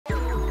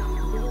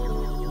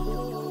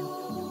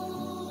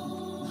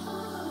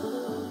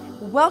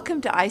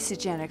Welcome to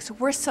Isagenix.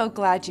 We're so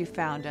glad you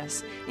found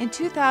us. In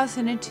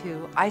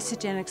 2002,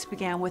 Isagenix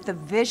began with a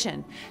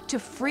vision to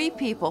free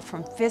people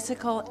from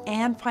physical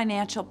and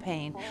financial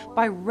pain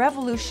by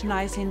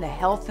revolutionizing the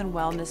health and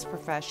wellness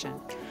profession.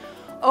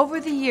 Over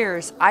the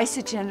years,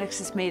 Isagenix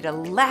has made a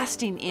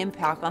lasting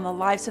impact on the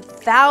lives of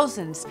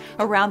thousands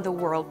around the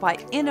world by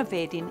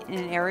innovating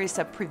in areas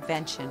of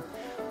prevention.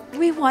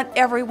 We want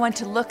everyone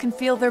to look and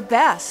feel their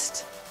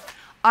best.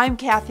 I'm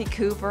Kathy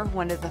Coover,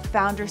 one of the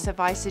founders of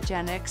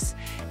Isagenix,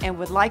 and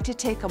would like to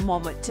take a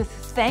moment to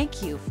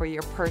thank you for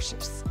your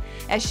purchase.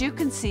 As you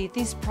can see,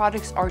 these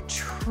products are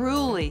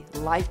truly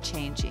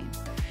life-changing.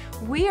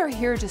 We are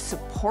here to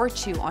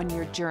support you on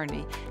your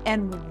journey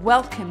and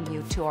welcome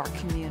you to our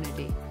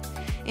community.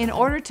 In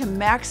order to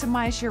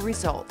maximize your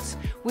results,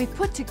 we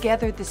put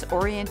together this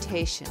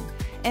orientation,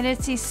 and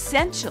it's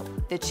essential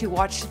that you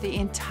watch the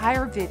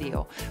entire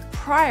video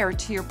prior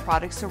to your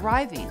products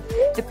arriving.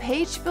 The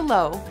page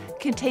below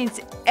contains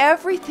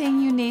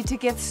everything you need to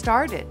get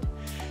started,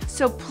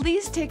 so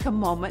please take a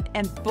moment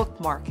and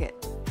bookmark it.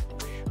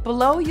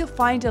 Below you'll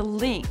find a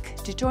link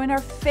to join our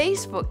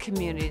Facebook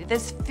community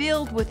that's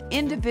filled with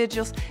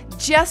individuals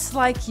just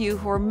like you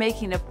who are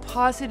making a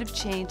positive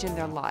change in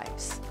their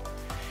lives.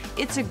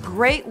 It's a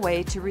great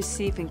way to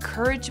receive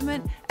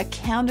encouragement,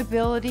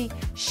 accountability,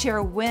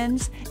 share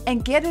wins,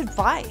 and get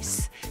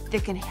advice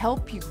that can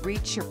help you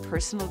reach your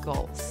personal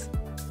goals.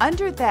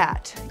 Under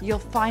that, you'll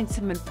find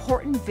some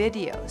important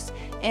videos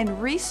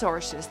and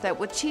resources that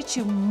will teach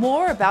you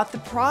more about the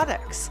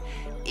products.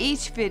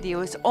 Each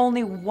video is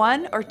only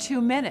 1 or 2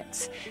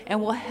 minutes and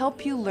will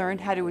help you learn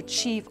how to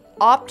achieve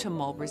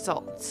optimal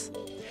results.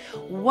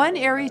 One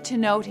area to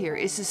note here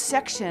is a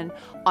section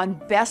on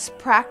best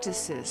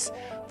practices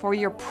for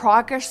your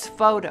progress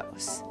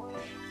photos.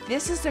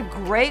 This is a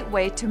great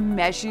way to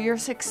measure your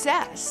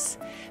success.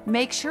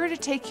 Make sure to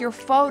take your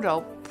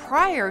photo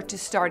prior to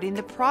starting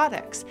the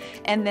products,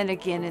 and then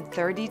again in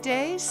 30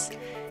 days,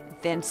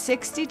 then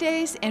 60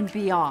 days, and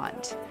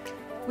beyond.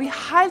 We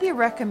highly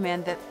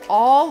recommend that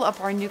all of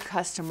our new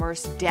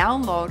customers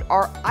download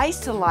our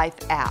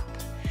IsaLife app.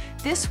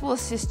 This will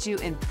assist you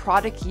in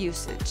product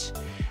usage,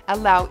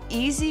 allow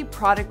easy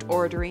product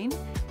ordering,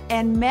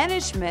 and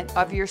management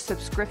of your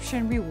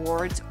subscription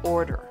rewards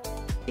order.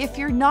 If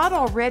you're not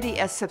already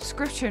a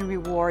subscription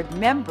reward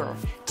member,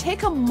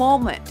 take a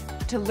moment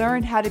to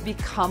learn how to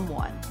become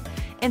one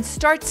and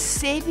start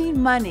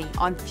saving money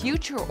on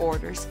future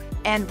orders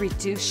and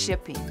reduce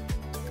shipping.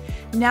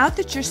 Now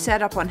that you're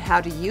set up on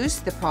how to use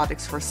the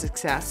products for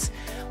success,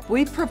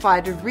 we've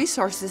provided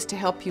resources to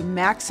help you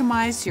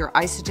maximize your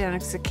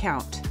Isagenix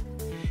account.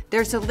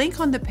 There's a link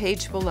on the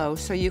page below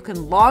so you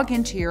can log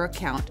into your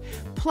account,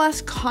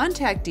 plus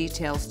contact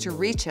details to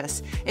reach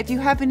us if you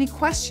have any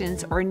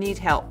questions or need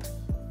help.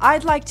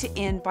 I'd like to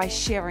end by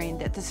sharing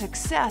that the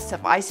success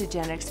of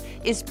Isagenix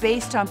is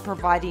based on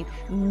providing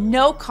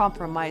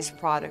no-compromise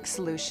product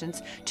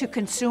solutions to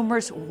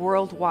consumers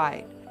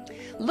worldwide.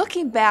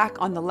 Looking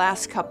back on the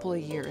last couple of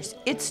years,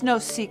 it's no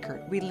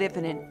secret we live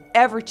in an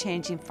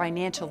ever-changing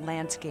financial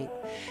landscape,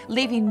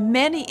 leaving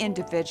many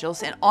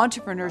individuals and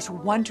entrepreneurs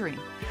wondering,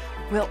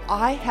 will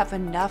I have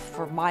enough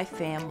for my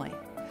family?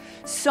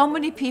 So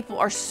many people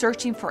are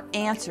searching for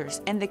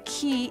answers, and the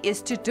key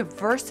is to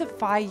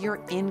diversify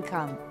your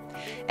income.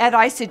 At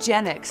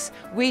Isagenix,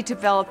 we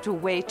developed a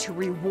way to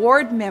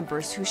reward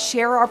members who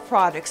share our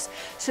products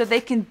so they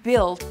can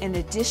build an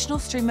additional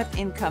stream of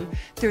income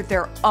through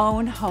their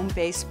own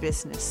home-based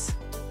business.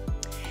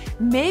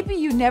 Maybe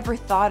you never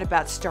thought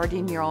about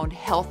starting your own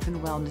health and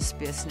wellness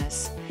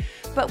business,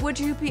 but would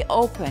you be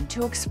open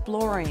to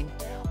exploring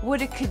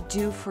what it could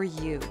do for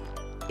you?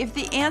 If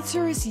the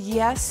answer is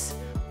yes,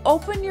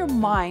 open your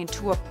mind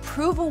to a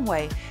proven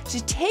way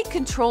to take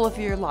control of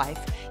your life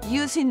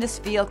using this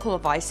vehicle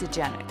of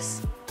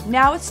Isagenix.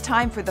 Now it's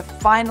time for the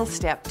final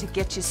step to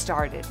get you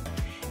started,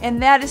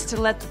 and that is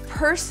to let the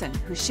person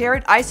who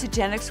shared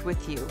Isagenix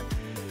with you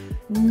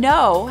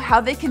know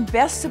how they can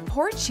best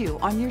support you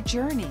on your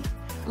journey.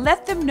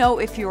 Let them know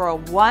if you're a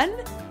 1,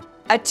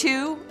 a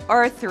 2,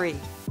 or a 3.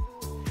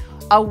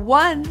 A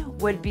 1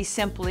 would be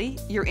simply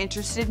you're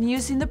interested in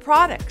using the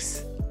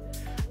products.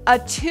 A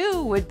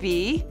 2 would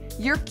be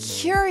you're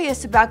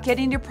curious about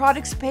getting your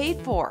products paid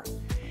for.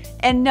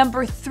 And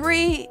number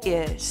 3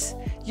 is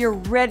you're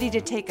ready to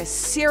take a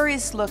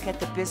serious look at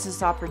the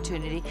business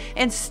opportunity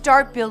and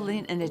start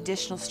building an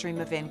additional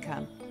stream of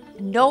income.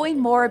 Knowing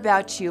more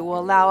about you will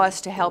allow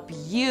us to help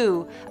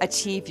you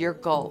achieve your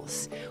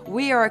goals.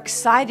 We are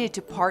excited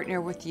to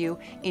partner with you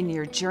in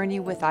your journey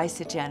with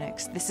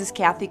Isagenix. This is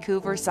Kathy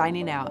Coover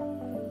signing out.